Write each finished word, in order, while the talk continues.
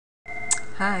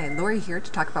Hi, Laurie here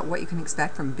to talk about what you can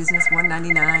expect from Business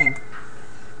 199.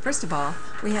 First of all,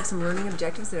 we have some learning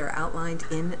objectives that are outlined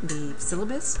in the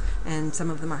syllabus, and some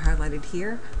of them are highlighted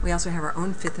here. We also have our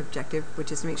own fifth objective,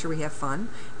 which is to make sure we have fun,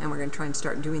 and we're going to try and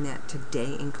start doing that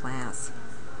today in class.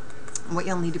 What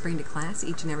you'll need to bring to class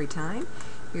each and every time,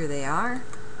 here they are.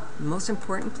 Most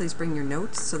important, please bring your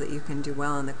notes so that you can do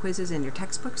well on the quizzes and your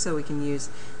textbook so we can use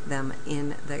them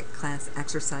in the class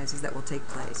exercises that will take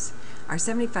place. Our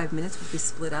 75 minutes will be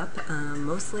split up.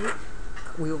 Mostly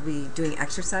we will be doing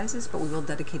exercises, but we will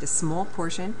dedicate a small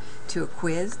portion to a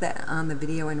quiz that on the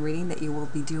video and reading that you will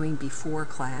be doing before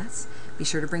class. Be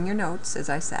sure to bring your notes, as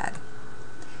I said.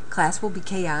 Class will be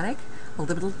chaotic, a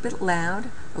little bit loud,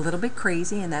 a little bit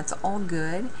crazy, and that's all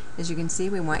good. As you can see,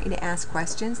 we want you to ask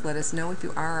questions. Let us know if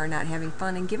you are or not having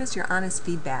fun, and give us your honest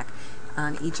feedback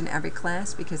on each and every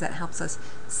class, because that helps us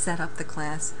set up the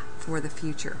class for the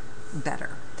future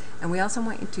better. And we also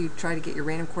want you to try to get your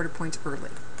random quarter points early.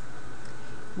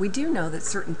 We do know that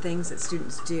certain things that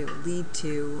students do lead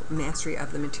to mastery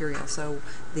of the material. So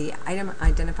the item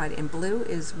identified in blue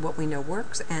is what we know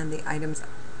works, and the items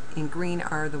in green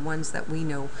are the ones that we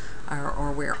know are,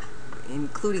 or we're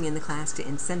including in the class to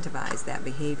incentivize that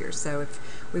behavior. So if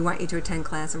we want you to attend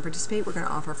class and participate, we're going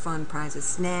to offer fun prizes,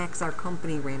 snacks, our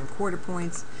company, random quarter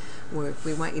points. If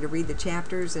we want you to read the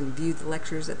chapters and view the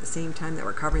lectures at the same time that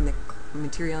we're covering the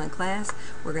material in class,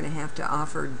 we're going to have to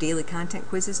offer daily content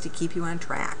quizzes to keep you on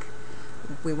track.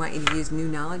 If we want you to use new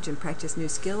knowledge and practice new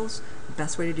skills, the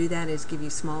best way to do that is give you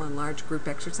small and large group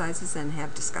exercises and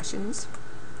have discussions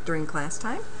during class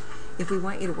time. If we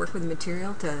want you to work with the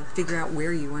material to figure out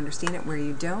where you understand it, where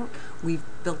you don't, we've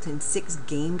built in 6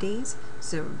 game days,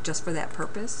 so just for that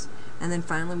purpose. And then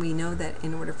finally, we know that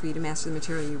in order for you to master the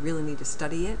material, you really need to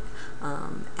study it,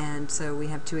 and so we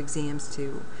have 2 exams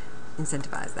to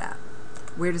incentivize that.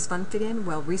 Where does fun fit in?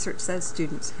 Well, research says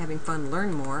students having fun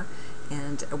learn more,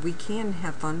 and we can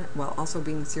have fun while also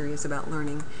being serious about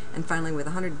learning. And finally, with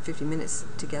 150 minutes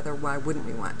together, why wouldn't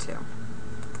we want to?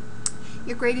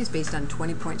 Your grade is based on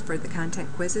 20 points for the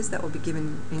content quizzes that will be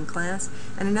given in class,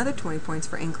 and another 20 points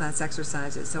for in-class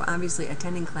exercises. So obviously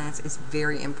attending class is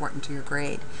very important to your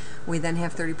grade. We then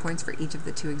have 30 points for each of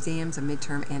the 2 exams, a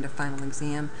midterm and a final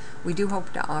exam. We do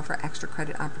hope to offer extra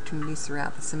credit opportunities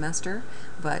throughout the semester,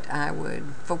 but I would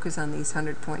focus on these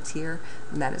 100 points here,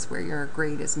 and that is where your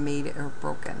grade is made or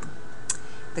broken.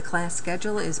 The class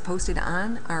schedule is posted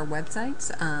on our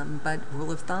websites, but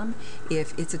rule of thumb,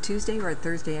 if it's a Tuesday or a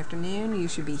Thursday afternoon, you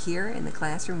should be here in the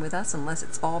classroom with us unless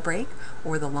it's fall break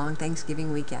or the long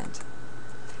Thanksgiving weekend.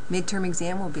 Midterm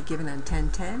exam will be given on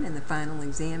 10/10, and the final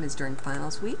exam is during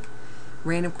finals week.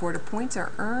 Random quarter points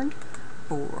are earned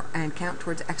and count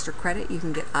towards extra credit. You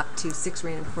can get up to 6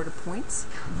 random quarter points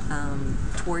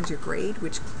towards your grade,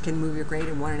 which can move your grade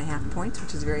in 1.5 points,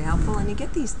 which is very helpful. And you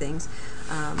get these things,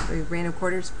 random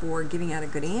quarters for giving out a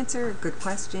good answer, a good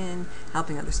question,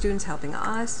 helping other students, helping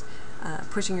us,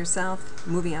 pushing yourself,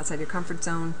 moving outside your comfort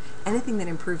zone. Anything that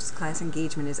improves class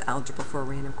engagement is eligible for a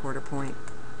random quarter point.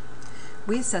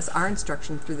 We assess our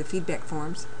instruction through the feedback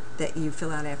forms that you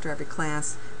fill out after every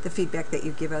class, the feedback that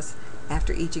you give us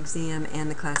after each exam, and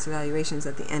the class evaluations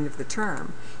at the end of the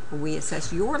term. We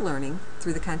assess your learning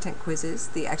through the content quizzes,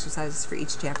 the exercises for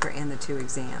each chapter, and the 2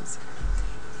 exams.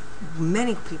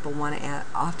 Many people want to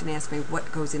often ask me what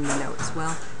goes in the notes.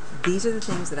 Well, these are the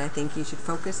things that I think you should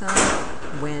focus on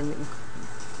when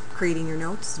creating your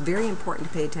notes. It's very important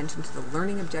to pay attention to the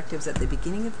learning objectives at the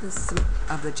beginning of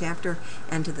the chapter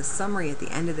and to the summary at the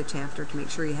end of the chapter to make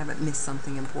sure you haven't missed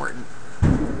something important.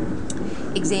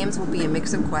 Exams will be a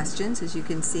mix of questions, as you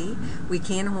can see. We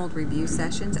can hold review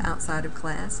sessions outside of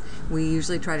class. We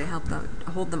usually try to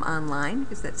hold them online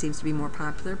because that seems to be more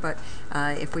popular, but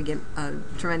if we get a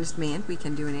tremendous demand, we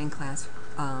can do an in-class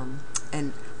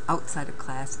and outside of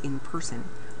class in-person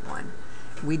one.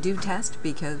 We do test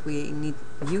because we need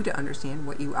you to understand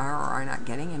what you are or are not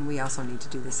getting, and we also need to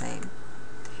do the same.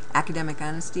 Academic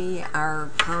honesty, our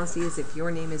policy is if your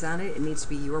name is on it, it needs to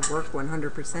be your work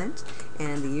 100%,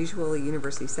 and the usual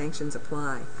university sanctions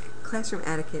apply. Classroom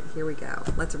etiquette, here we go.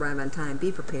 Let's arrive on time, be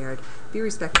prepared, be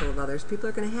respectful of others. People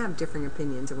are going to have differing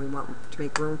opinions, and we want to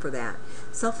make room for that.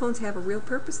 Cell phones have a real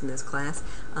purpose in this class,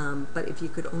 but if you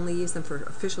could only use them for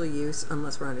official use,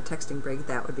 unless we're on a texting break,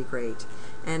 that would be great.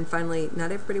 And finally,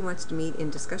 not everybody wants to meet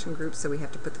in discussion groups, so we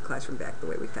have to put the classroom back the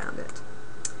way we found it.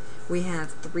 We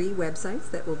have 3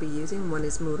 websites that we'll be using. One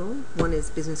is Moodle, one is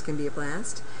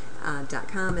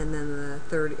businesscanbeablast.com, and then the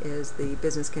third is the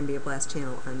Business Can Be a Blast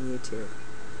channel on YouTube.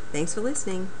 Thanks for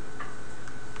listening.